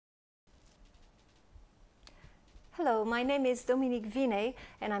Hello, my name is Dominique Vinet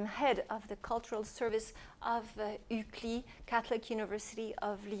and I'm head of the cultural service of UCLy, Catholic University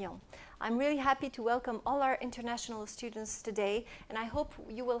of Lyon. I'm really happy to welcome all our international students today, and I hope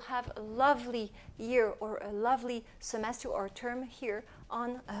you will have a lovely year or a lovely semester or term here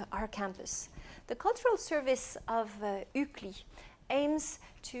on our campus. The cultural service of UCLy aims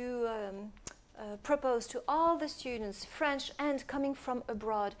to propose to all the students, French and coming from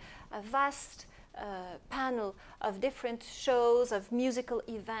abroad, a vast panel of different shows, of musical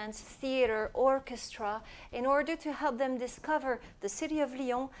events, theater, orchestra, in order to help them discover the city of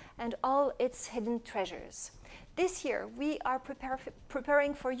Lyon and all its hidden treasures. This year we are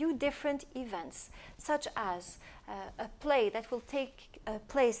preparing for you different events, such as a play that will take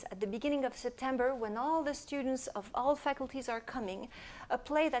place at the beginning of September when all the students of all faculties are coming, a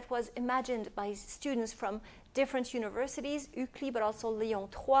play that was imagined by students from different universities, UCLy, but also Lyon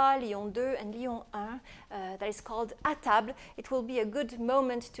 3, Lyon 2, and Lyon 1, that is called À Table. It will be a good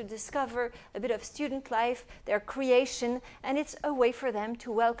moment to discover a bit of student life, their creation, and it's a way for them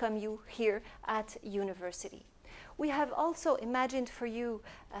to welcome you here at university. We have also imagined for you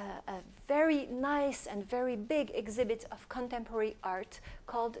a very nice and very big exhibit of contemporary art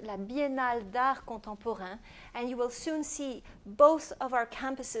called La Biennale d'Art Contemporain, and you will soon see both of our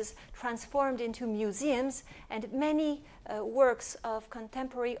campuses transformed into museums, and many works of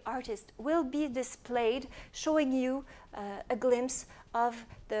contemporary artists will be displayed, showing you a glimpse of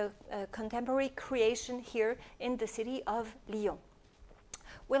the contemporary creation here in the city of Lyon.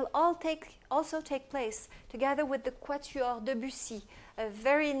 Will also take place together with the Quatuor Debussy, a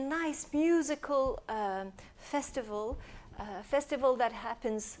very nice musical festival that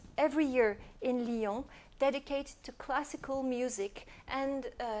happens every year in Lyon, dedicated to classical music, and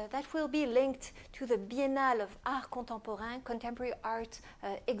that will be linked to the Biennale of Art Contemporain, contemporary art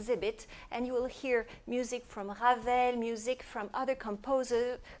exhibit, and you will hear music from Ravel, music from other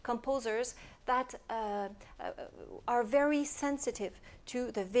composers that are very sensitive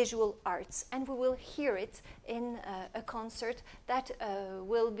to the visual arts, and we will hear it in a concert that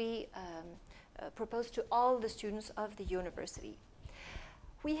will be proposed to all the students of the university.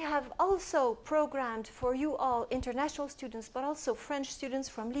 We have also programmed for you all, international students, but also French students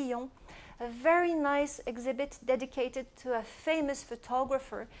from Lyon, a very nice exhibit dedicated to a famous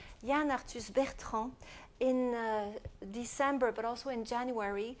photographer, Yann Arthus Bertrand, in December, but also in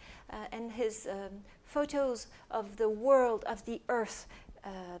January, and his photos of the world, of the earth,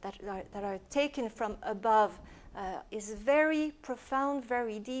 that are taken from above, is very profound,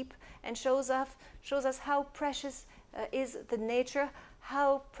 very deep, and shows us how precious is the nature,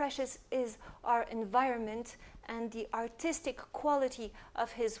 how precious is our environment, and the artistic quality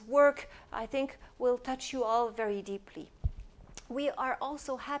of his work, I think, will touch you all very deeply. We are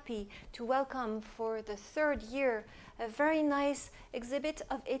also happy to welcome for the third year a very nice exhibit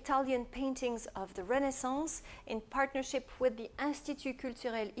of Italian paintings of the Renaissance in partnership with the Institut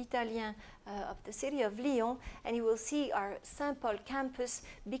Culturel Italien of the city of Lyon, and you will see our Saint-Paul campus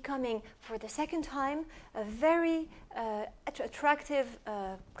becoming for the second time a very attractive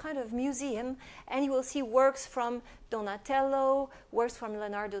kind of museum, and you will see works from Donatello, works from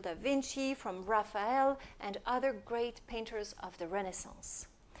Leonardo da Vinci, from Raphael, and other great painters of the Renaissance.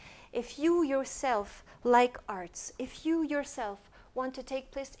 If you yourself like arts, if you yourself want to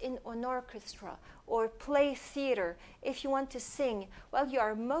take place in an orchestra or play theater, if you want to sing, well, you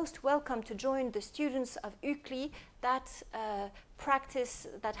are most welcome to join the students of UCLy that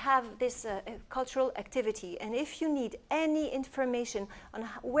have this cultural activity. And if you need any information on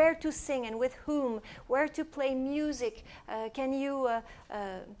where to sing and with whom, where to play music, can you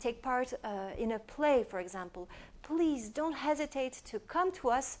take part in a play, for example, please don't hesitate to come to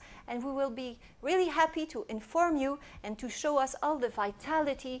us, and we will be really happy to inform you and to show us all the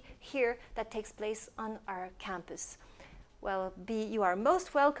vitality here that takes place on our campus. Well, you are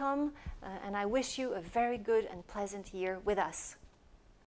most welcome, and I wish you a very good and pleasant year with us.